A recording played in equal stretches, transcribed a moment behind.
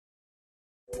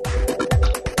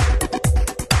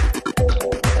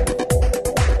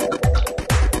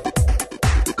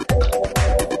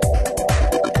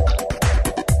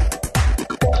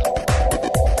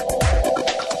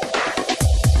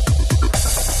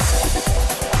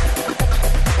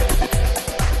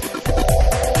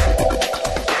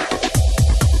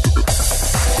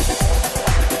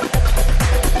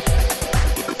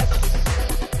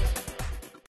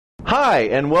Hi,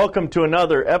 and welcome to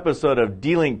another episode of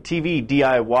D-Link TV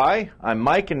DIY. I'm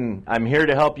Mike, and I'm here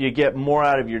to help you get more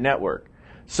out of your network.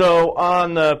 So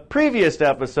on the previous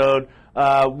episode,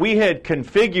 we had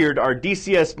configured our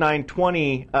DCS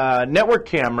 920 network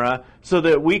camera so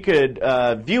that we could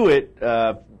view it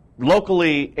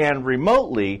locally and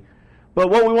remotely. But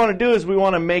what we want to do is we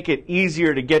want to make it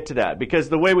easier to get to that, because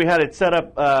the way we had it set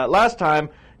up last time,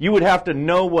 you would have to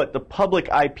know what the public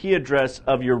IP address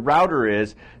of your router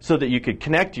is so that you could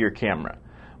connect to your camera.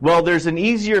 Well, there's an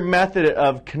easier method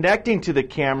of connecting to the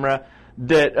camera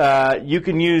that you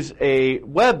can use a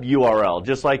web URL,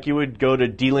 just like you would go to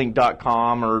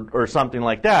dlink.com or something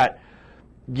like that.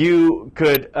 You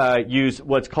could use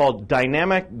what's called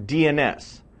Dynamic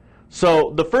DNS.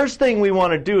 So the first thing we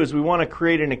want to do is we want to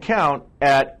create an account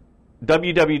at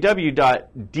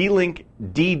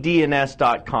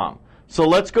www.dlinkddns.com. So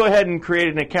let's go ahead and create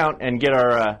an account and get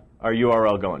our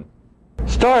URL going.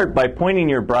 Start by pointing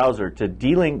your browser to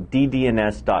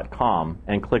dlinkddns.com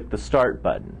and click the Start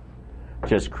button.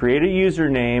 Just create a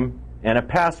username and a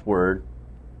password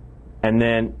and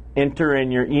then enter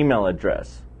in your email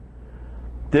address.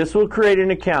 This will create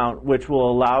an account which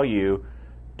will allow you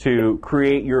to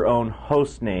create your own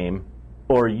host name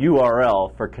or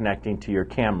URL for connecting to your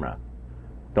camera.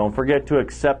 Don't forget to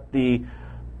accept the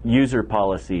user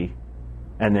policy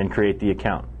and then create the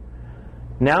account.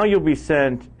 Now you'll be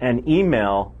sent an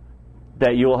email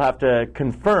that you will have to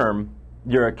confirm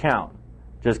your account.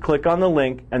 Just click on the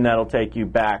link and that'll take you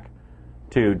back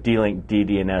to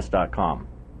dlinkddns.com.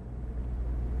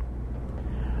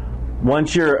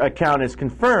 Once your account is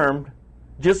confirmed,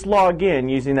 just log in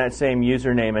using that same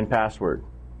username and password.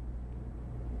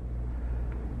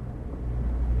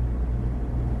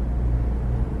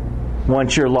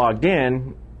 Once you're logged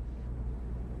in,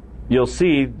 you'll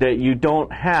see that you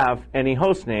don't have any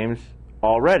host names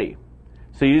already.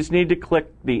 So you just need to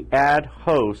click the Add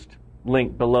Host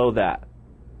link below that.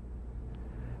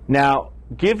 Now,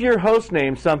 give your host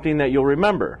name something that you'll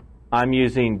remember. I'm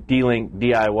using D-Link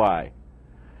D.I.Y.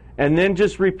 And then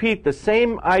just repeat the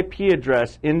same IP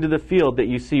address into the field that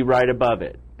you see right above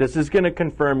it. This is going to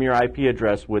confirm your IP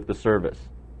address with the service.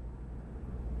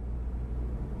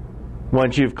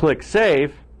 Once you've clicked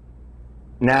Save,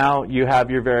 now you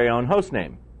have your very own host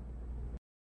name.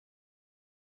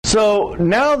 So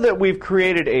now that we've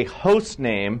created a host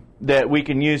name that we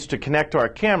can use to connect to our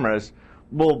cameras,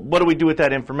 well, what do we do with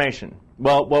that information?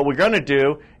 Well, what we're going to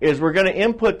do is we're going to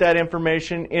input that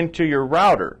information into your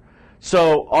router.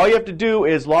 So all you have to do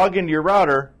is log into your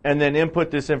router and then input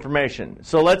this information.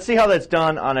 So let's see how that's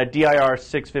done on a DIR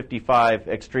 655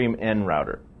 Extreme N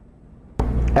router.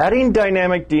 Adding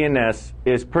Dynamic DNS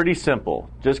is pretty simple.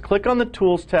 Just click on the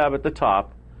Tools tab at the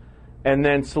top and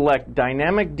then select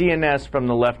Dynamic DNS from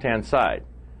the left-hand side.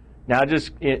 Now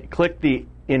just click the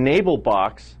Enable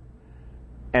box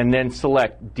and then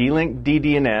select D-Link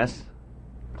DDNS.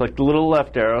 Click the little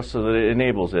left arrow so that it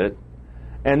enables it.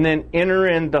 And then enter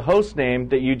in the host name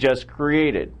that you just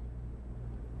created.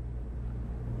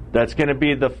 That's going to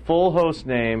be the full host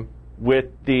name with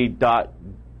the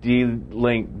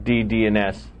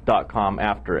 .dlinkddns.com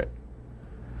after it.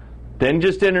 Then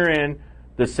just enter in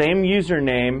the same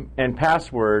username and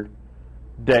password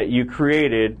that you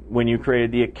created when you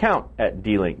created the account at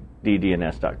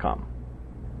dlinkddns.com.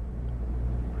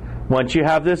 Once you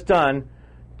have this done,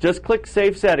 just click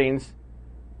Save Settings,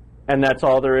 and that's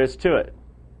all there is to it.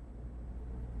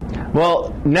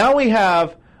 Well, now we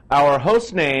have our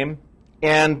host name,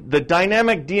 and the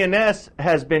Dynamic DNS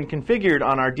has been configured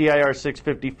on our DIR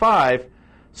 655.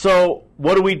 So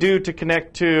what do we do to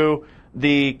connect to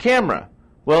the camera?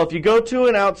 Well, if you go to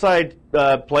an outside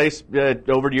place,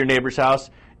 over to your neighbor's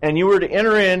house, and you were to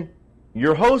enter in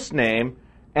your host name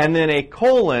and then a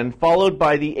colon followed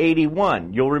by the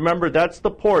 81, you'll remember that's the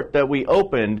port that we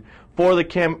opened for the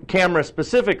camera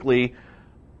specifically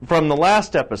from the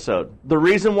last episode. The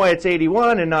reason why it's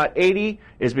 81 and not 80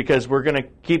 is because we're going to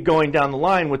keep going down the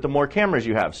line with the more cameras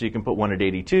you have. So you can put one at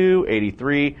 82,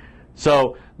 83.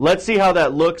 So let's see how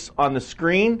that looks on the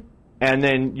screen, and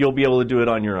then you'll be able to do it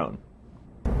on your own.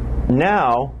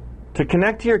 Now, to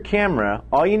connect to your camera,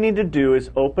 all you need to do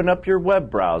is open up your web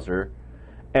browser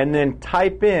and then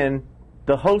type in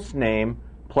the host name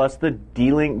plus the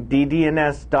DNS.com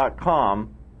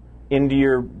into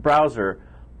your browser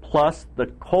plus the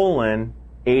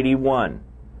 :81.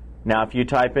 Now, if you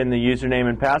type in the username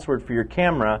and password for your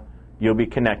camera, you'll be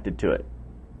connected to it.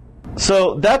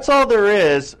 So that's all there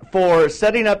is for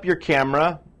setting up your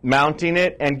camera, mounting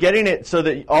it, and getting it so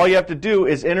that all you have to do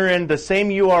is enter in the same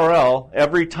URL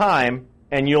every time,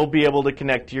 and you'll be able to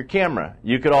connect to your camera.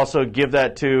 You could also give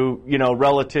that to,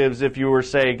 relatives if you were,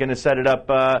 say, going to set it up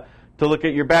to look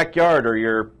at your backyard or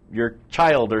your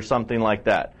child or something like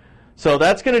that. So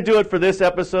that's going to do it for this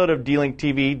episode of D-Link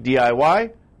TV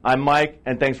DIY. I'm Mike,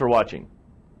 and thanks for watching.